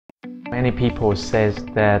Many people say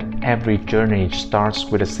that every journey starts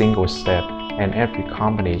with a single step and every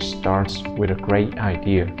company starts with a great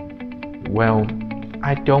idea. Well,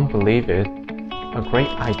 I don't believe it. A great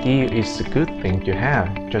idea is a good thing to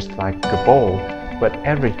have, just like a ball, but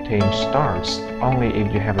everything starts only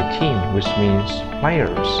if you have a team, which means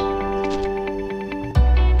players.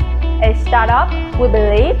 A startup, we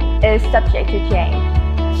believe, is subject to change.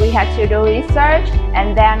 We have to do research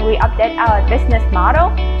and then we update our business model.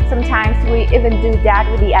 Sometimes we even do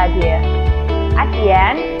that with the idea. At the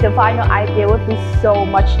end, the final idea would be so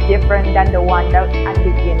much different than the one at the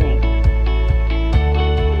beginning.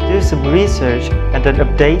 Do some research and then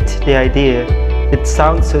update the idea. It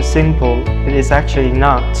sounds so simple, it is actually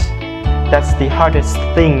not. That's the hardest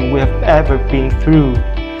thing we have ever been through.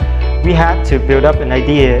 We had to build up an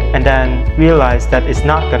idea and then realize that it's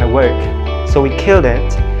not gonna work. So we killed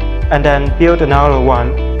it, and then built another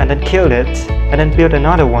one, and then killed it, and then built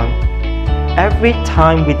another one. Every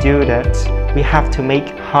time we do that, we have to make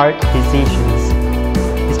hard decisions.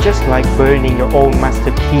 It's just like burning your own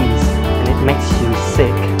masterpiece, and it makes you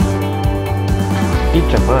sick.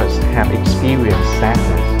 Each of us have experienced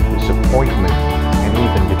sadness, disappointment, and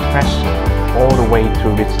even depression all the way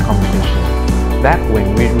through this competition. That's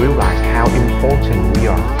when we realize how important we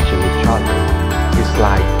are to each other. It's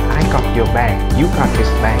like, I got your back, you got his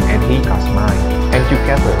back, and he got mine. And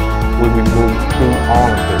together, we will move through all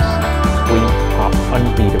of this. We are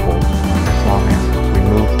unbeatable as long as we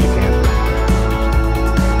move together.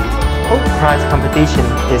 Hult prize competition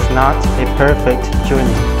is not a perfect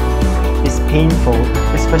journey. It's painful,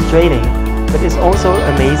 it's frustrating, but it's also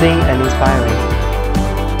amazing and inspiring.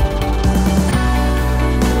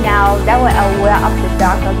 Now that we're aware of the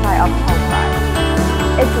darker side of Fulbright,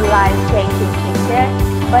 it's life-changing instead,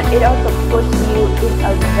 but it also puts you in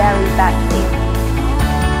a very bad state.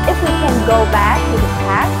 If we can go back to the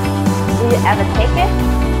past, will you ever take it?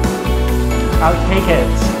 I'll take it.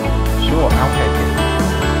 Sure, I'll take it.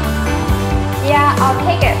 Yeah, I'll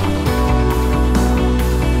take it.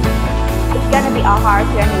 It's gonna be a hard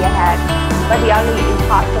journey ahead, but the only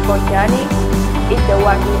impossible journey is the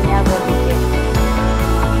one we never begin.